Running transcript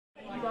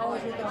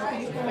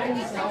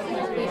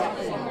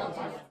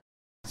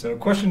So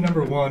question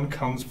number 1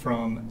 comes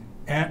from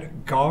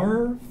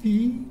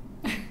 @Garfield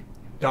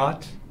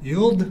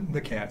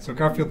the cat. So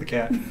Garfield the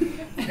cat.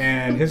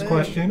 And his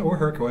question, or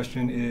her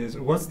question, is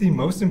what's the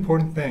most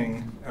important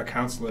thing a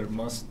counselor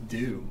must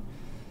do?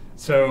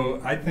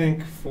 So I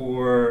think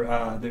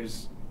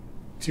there's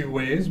 2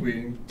 ways.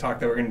 We talked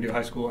that we're going to do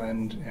high school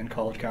and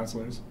college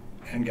counselors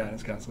and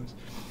guidance counselors.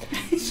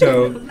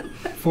 So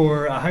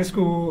for a high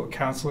school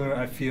counselor,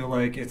 I feel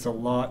like it's a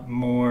lot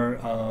more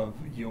of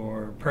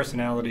your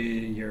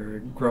personality, you're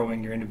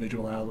growing your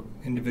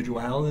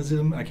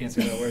individualism. I can't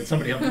say that word.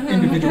 Somebody help me.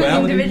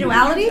 Individuality?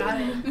 Individuality?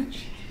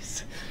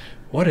 Jeez.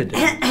 What a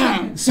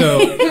day.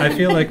 So I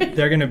feel like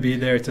they're going to be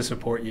there to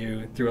support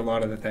you through a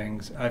lot of the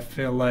things. I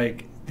feel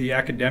like the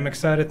academic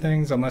side of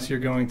things, unless you're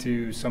going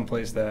to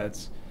someplace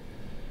that's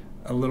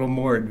a little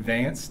more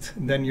advanced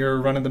than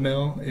your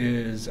run-of-the-mill,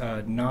 is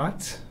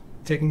not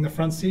taking the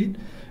front seat,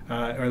 or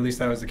at least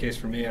that was the case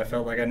for me. I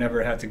felt like I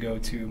never had to go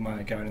to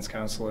my guidance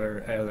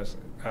counselor as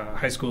a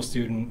high school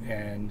student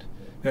and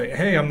be like,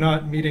 hey, I'm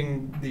not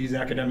meeting these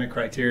academic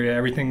criteria.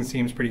 Everything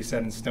seems pretty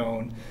set in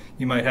stone.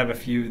 You might have a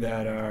few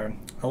that are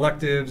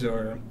electives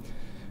or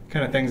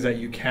kind of things that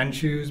you can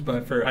choose,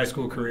 but for a high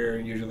school career,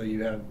 usually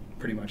you have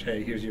pretty much,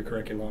 hey, here's your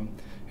curriculum.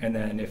 And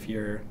then if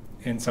you're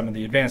in some of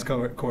the advanced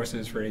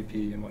courses for AP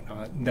and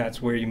whatnot,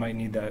 that's where you might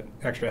need that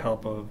extra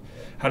help of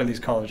how do these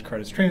college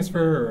credits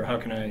transfer, or how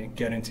can I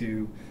get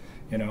into,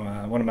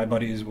 one of my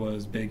buddies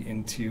was big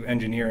into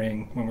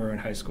engineering when we were in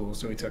high school,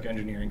 so he took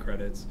engineering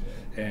credits,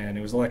 and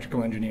it was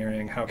electrical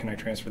engineering. How can I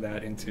transfer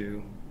that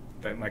into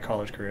my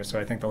college career? So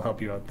I think they'll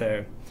help you out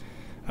there.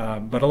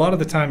 But a lot of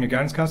the time, your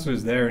guidance counselor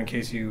is there in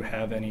case you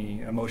have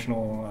any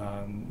emotional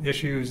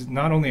issues,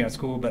 not only at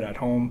school but at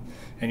home,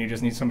 and you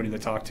just need somebody to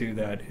talk to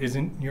that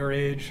isn't your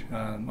age.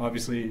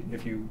 Obviously,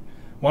 if you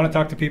want to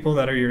talk to people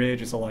that are your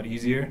age, it's a lot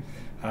easier,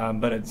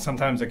 but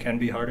sometimes it can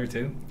be harder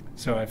too.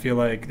 So I feel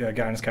like a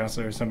guidance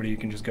counselor is somebody you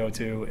can just go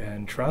to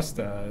and trust.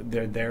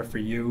 They're there for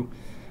you.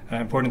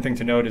 Important thing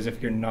to note is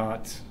if you're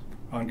not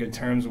on good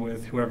terms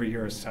with whoever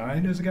you're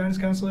assigned as a guidance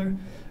counselor,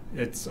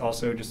 it's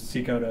also just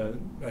seek out a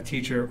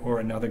teacher or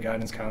another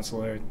guidance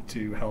counselor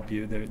to help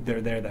you.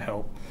 They're there to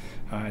help,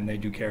 and they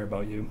do care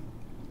about you.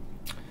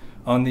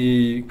 On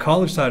the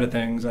college side of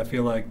things, I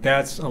feel like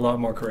that's a lot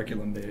more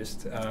curriculum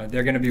based.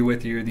 They're going to be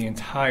with you the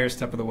entire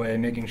step of the way,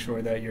 making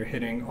sure that you're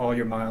hitting all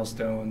your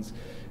milestones.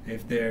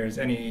 If there's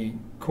any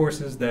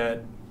courses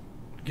that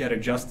get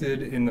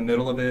adjusted in the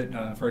middle of it,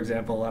 for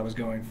example, I was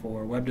going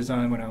for web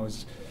design when I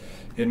was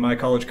in my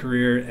college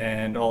career,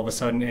 and all of a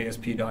sudden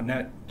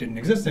ASP.NET didn't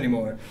exist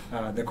anymore.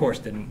 The course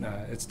didn't.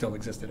 It still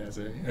existed as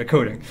a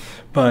coding.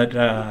 But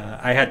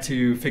I had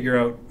to figure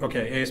out,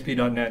 okay,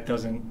 ASP.NET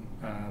doesn't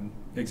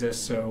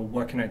exist, so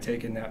what can I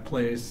take in that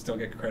place, still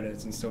get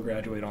credits, and still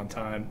graduate on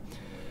time?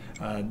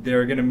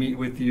 They're going to meet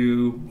with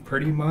you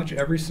pretty much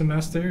every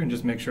semester and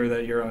just make sure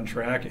that you're on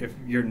track. If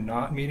you're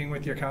not meeting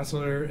with your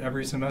counselor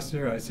every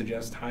semester, I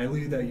suggest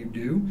highly that you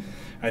do.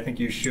 I think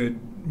you should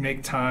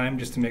make time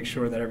just to make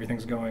sure that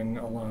everything's going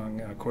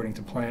along according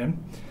to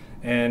plan.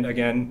 And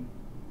again,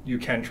 you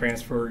can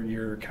transfer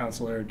your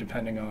counselor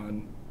depending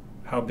on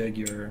how big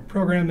your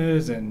program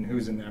is and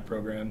who's in that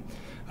program.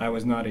 I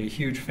was not a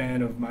huge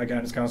fan of my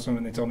guidance counselor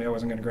when they told me I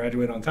wasn't going to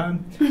graduate on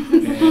time.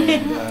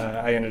 And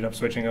I ended up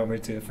switching over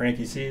to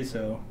Frankie C.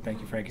 So thank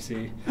you, Frankie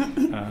C.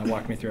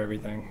 Walked me through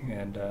everything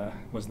and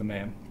was the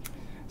man.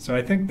 So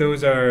I think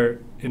those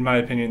are, in my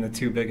opinion, the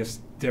 2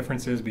 biggest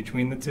differences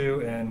between the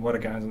 2 and what a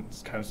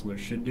guidance counselor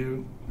should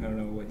do. I don't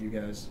know what you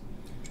guys...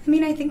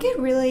 I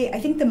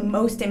think the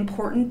most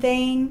important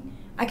thing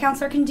a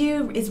counselor can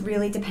do is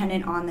really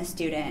dependent on the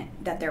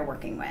student that they're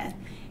working with.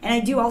 And I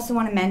do also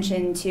want to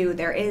mention, too,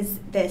 there is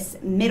this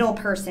middle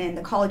person,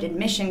 the college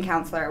admission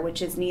counselor,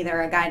 which is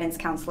neither a guidance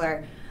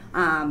counselor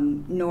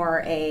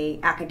nor a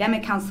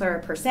academic counselor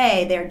per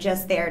se. They're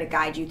just there to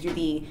guide you through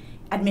the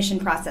admission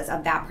process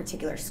of that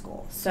particular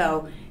school.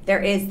 So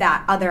there is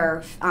that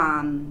other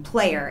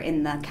player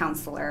in the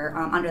counselor,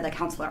 under the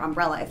counselor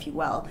umbrella, if you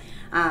will.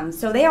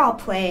 So they all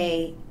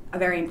play a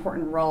very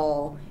important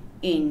role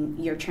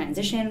in your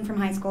transition from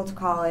high school to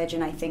college,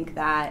 and I think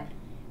that,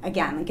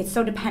 again, it's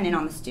so dependent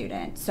on the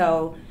student.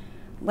 So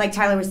like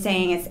Tyler was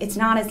saying, it's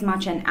not as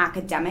much an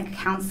academic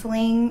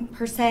counseling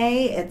per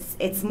se,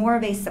 it's more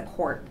of a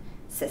support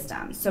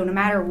system. So no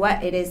matter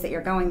what it is that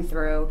you're going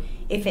through,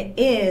 if it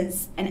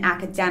is an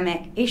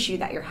academic issue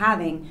that you're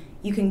having,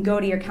 you can go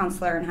to your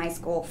counselor in high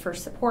school for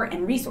support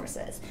and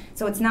resources.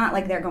 So it's not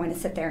like they're going to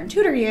sit there and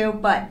tutor you,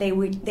 but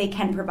they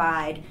can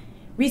provide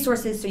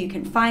resources so you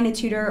can find a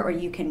tutor, or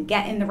you can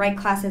get in the right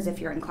classes if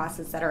you're in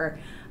classes that are,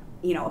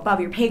 above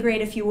your pay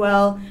grade, if you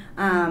will,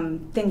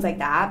 things like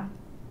that.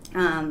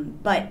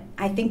 But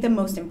I think the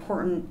most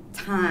important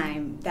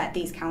time that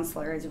these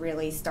counselors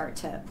really start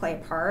to play a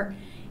part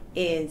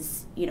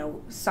is,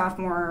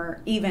 sophomore,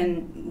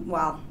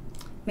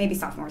 maybe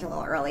sophomore's a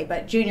little early,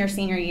 but junior,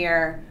 senior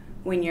year,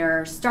 when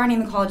you're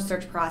starting the college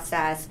search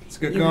process. It's a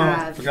good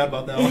call. Forgot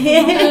about that one.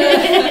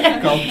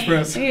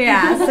 CollegeXpress.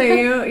 Yeah, so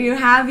you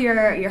have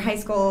your high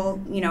school,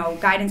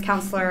 guidance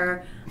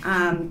counselor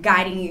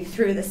guiding you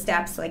through the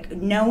steps, like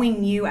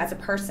knowing you as a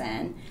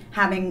person,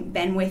 having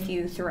been with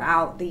you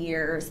throughout the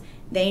years.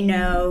 They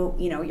know,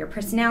 your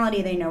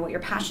personality, they know what you're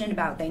passionate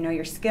about, they know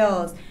your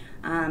skills,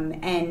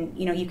 and,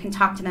 you can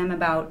talk to them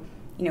about,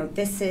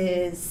 this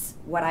is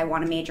what I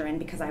want to major in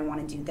because I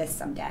want to do this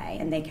someday.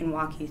 And they can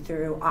walk you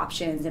through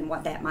options and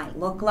what that might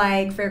look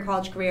like for your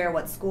college career,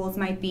 what schools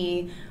might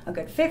be a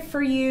good fit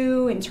for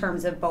you in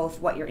terms of both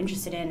what you're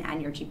interested in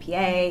and your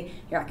GPA,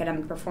 your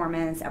academic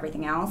performance,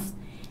 everything else.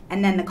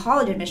 And then the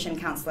college admission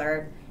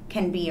counselor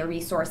can be a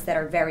resource that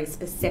are very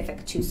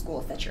specific to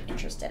schools that you're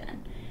interested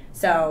in.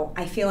 So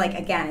I feel like,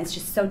 again, it's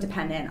just so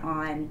dependent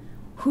on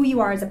who you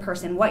are as a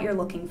person, what you're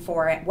looking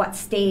for, at what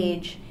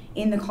stage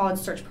in the college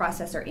search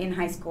process or in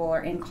high school or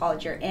in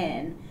college you're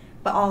in.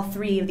 But all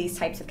three of these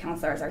types of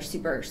counselors are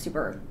super,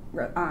 super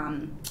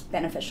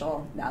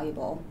beneficial,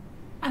 valuable.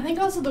 I think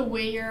also the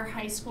way your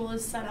high school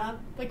is set up,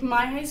 like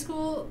my high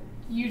school,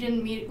 you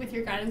didn't meet with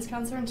your guidance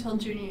counselor until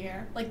junior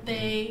year. Like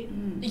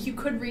you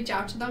could reach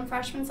out to them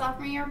freshman,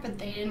 sophomore year, but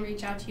they didn't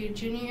reach out to you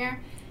junior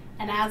year.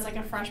 And as like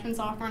a freshman,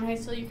 sophomore in high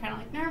school, you're kind of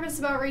like nervous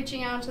about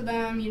reaching out to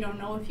them. You don't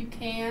know if you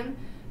can.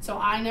 So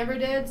I never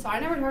did. So I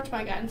never talked to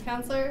my guidance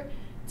counselor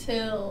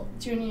till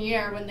junior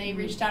year when they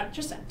reached out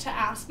just to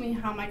ask me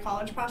how my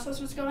college process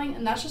was going.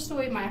 And that's just the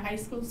way my high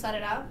school set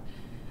it up.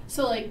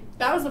 So like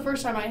that was the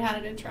first time I had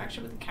an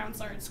interaction with a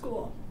counselor at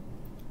school.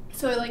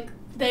 So like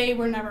they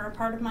were never a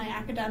part of my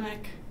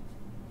academic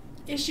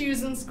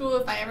issues in school.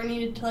 If I ever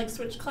needed to like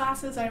switch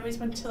classes, I always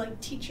went to like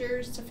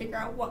teachers to figure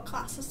out what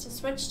classes to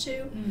switch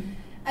to.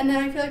 And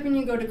then I feel like when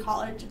you go to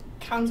college,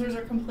 counselors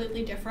are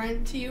completely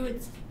different to you.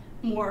 It's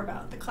more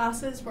about the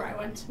classes, where I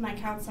went to my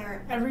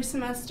counselor every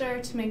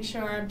semester to make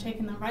sure I'm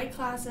taking the right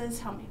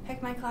classes, help me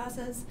pick my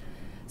classes.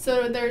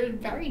 So they're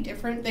very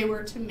different, they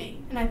were to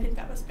me, and I think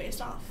that was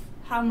based off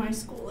how my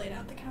school laid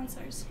out the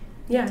counselors.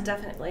 Yeah,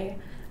 definitely.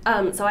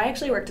 So I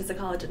actually worked as a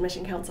college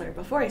admission counselor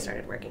before I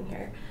started working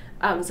here.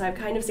 So I've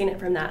kind of seen it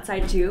from that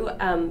side too,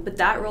 but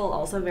that role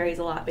also varies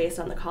a lot based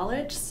on the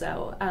college.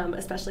 So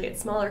especially at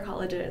smaller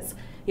colleges,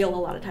 you'll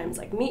a lot of times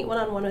like meet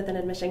one-on-one with an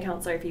admission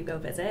counselor if you go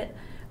visit.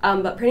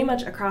 But pretty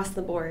much across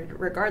the board,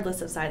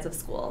 regardless of size of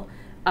school,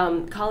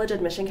 college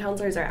admission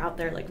counselors are out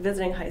there like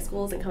visiting high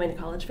schools and coming to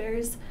college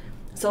fairs.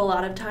 So a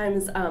lot of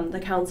times the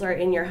counselor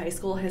in your high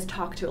school has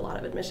talked to a lot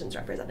of admissions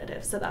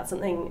representatives. So that's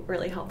something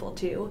really helpful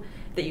too,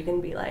 that you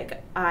can be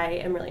like, I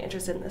am really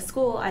interested in this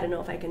school. I don't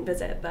know if I can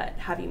visit, but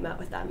have you met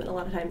with them? And a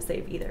lot of times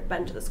they've either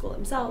been to the school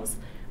themselves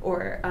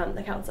or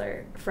the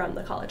counselor from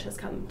the college has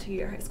come to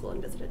your high school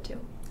and visited too.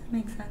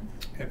 Makes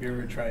sense. Have you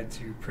ever tried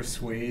to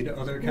persuade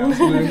other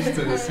counselors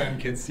to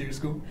send kids to your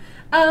school?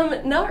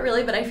 Not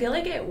really, but I feel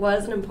like it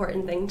was an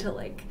important thing to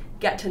like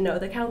get to know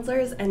the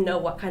counselors and know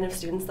what kind of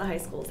students the high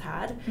schools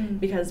had,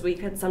 because we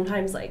could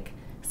sometimes like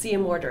see a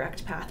more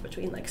direct path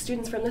between like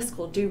students from this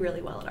school do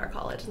really well at our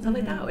college and stuff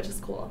like that, which is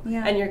cool.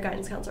 Yeah. And your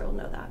guidance counselor will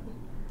know that.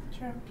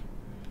 Sure.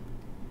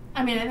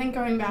 I mean, I think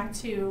going back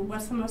to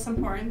what's the most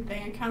important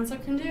thing a counselor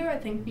can do, I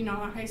think, a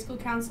high school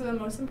counselor, the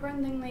most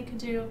important thing they could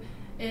do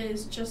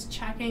is just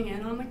checking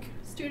in on the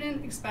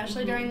student,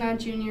 especially during that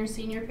junior,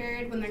 senior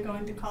period when they're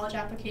going through college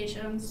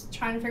applications,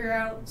 trying to figure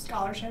out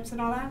scholarships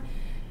and all that.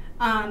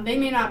 They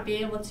may not be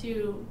able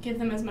to give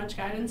them as much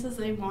guidance as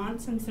they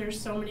want since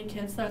there's so many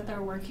kids that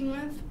they're working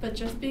with, but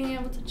just being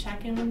able to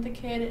check in with the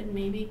kid and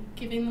maybe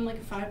giving them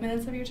like 5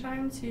 minutes of your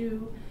time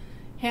to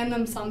hand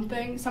them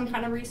something, some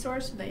kind of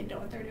resource so they know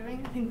what they're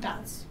doing. I think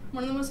that's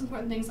one of the most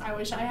important things I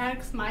wish I had,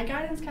 because my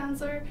guidance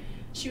counselor,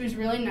 she was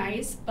really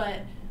nice,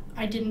 but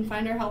I didn't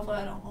find her helpful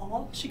at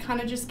all. She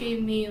kind of just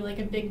gave me like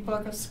a big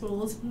book of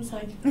schools and was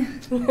like,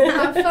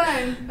 have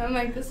fun. And I'm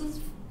like, this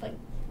is like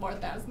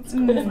 4,000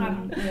 schools. I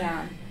don't know.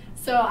 Yeah.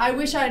 So I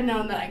wish I had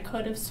known that I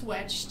could have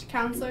switched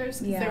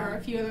counselors, because there were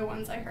a few other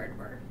ones I heard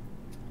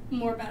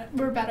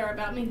were better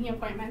about making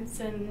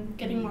appointments and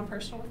getting more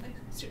personal with the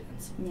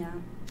students. Yeah.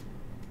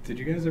 Did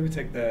you guys ever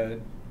take that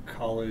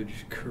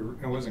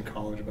it wasn't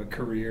college, but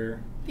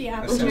career The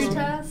aptitude assessment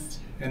test?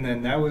 And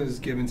then that was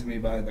given to me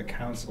by the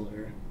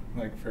counselor,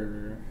 like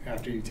for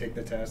after you take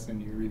the test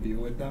and you review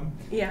with them.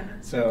 Yeah.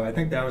 So I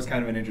think that was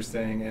kind of an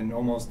interesting and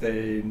almost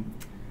a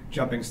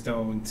jumping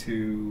stone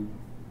to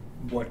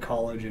what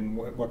college and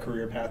what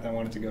career path I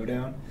wanted to go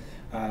down.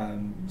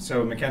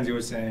 So Mackenzie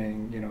was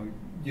saying,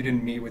 you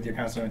didn't meet with your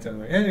counselor until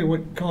like, hey,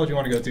 what college you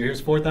want to go to?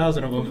 Here's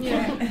 4,000 of them.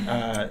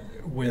 Yeah.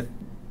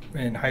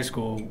 In high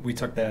school, we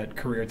took that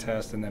career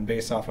test, and then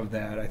based off of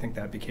that, I think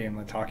that became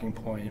a talking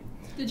point.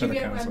 Did you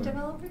get web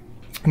developer?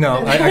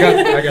 No,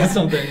 I got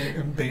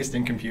something based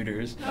in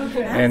computers.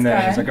 Okay. And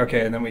then it's like,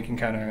 okay, and then we can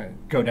kind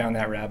of go down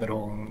that rabbit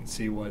hole and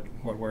see what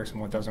works and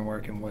what doesn't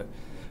work and what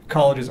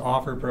colleges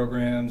offer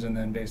programs, and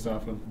then based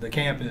off of the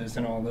campus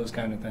and all those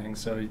kind of things.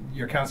 So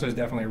your counselor is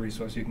definitely a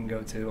resource you can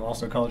go to.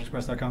 Also,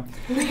 CollegeXpress.com.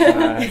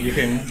 You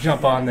can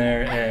jump on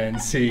there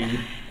and see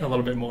a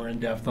little bit more in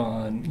depth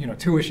on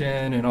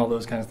tuition and all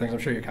those kinds of things. I'm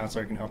sure your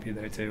counselor can help you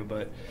there too,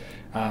 but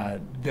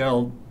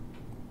they'll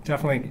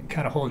definitely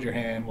kind of hold your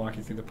hand, walk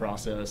you through the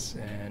process,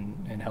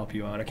 and help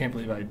you out. I can't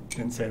believe I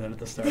didn't say that at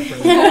the start.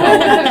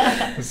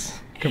 I was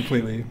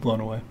completely blown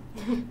away.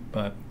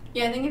 But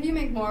yeah, I think if you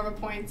make more of a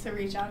point to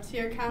reach out to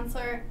your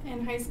counselor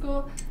in high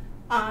school,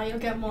 you'll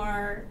get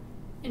more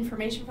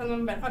information from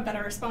them, but a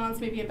better response,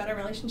 maybe a better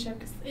relationship,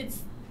 because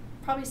it's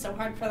probably so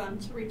hard for them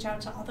to reach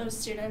out to all those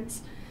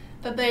students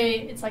that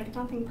it's like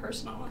nothing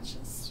personal. It's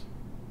just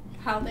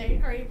how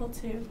they are able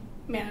to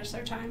manage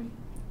their time.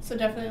 So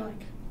definitely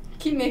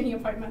keep making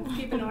appointments,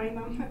 keep annoying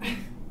them.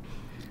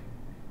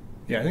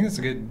 Yeah, I think that's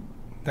a good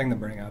thing to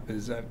bring up,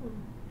 is that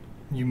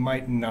you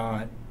might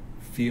not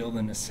feel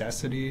the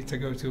necessity to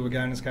go to a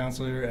guidance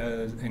counselor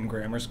as in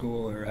grammar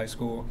school or high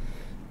school,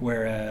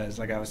 whereas,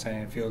 like I was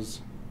saying, it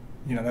feels,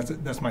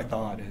 that's my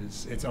thought,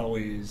 is it's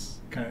always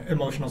kind of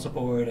emotional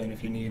support, and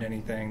if you need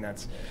anything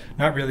that's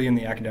not really in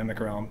the academic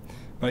realm.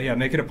 But yeah,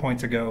 make it a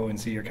point to go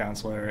and see your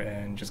counselor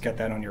and just get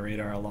that on your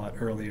radar a lot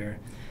earlier.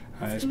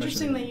 It's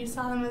interesting that you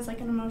saw them as an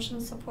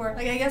emotional support.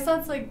 I guess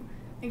that's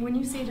when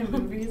you see it in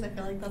movies, I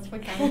feel like that's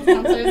what guidance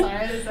counselors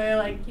are. Is they're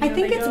I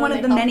think it's one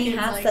of the many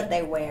hats that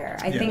they wear.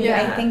 I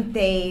think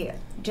they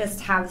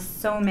just have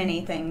so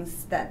many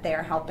things that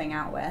they're helping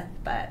out with.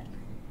 But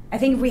I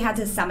think if we had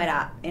to sum it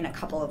up in a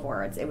couple of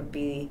words, it would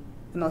be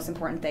the most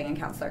important thing a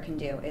counselor can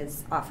do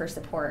is offer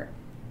support,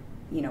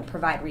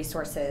 provide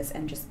resources,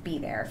 and just be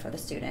there for the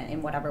student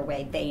in whatever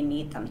way they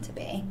need them to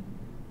be.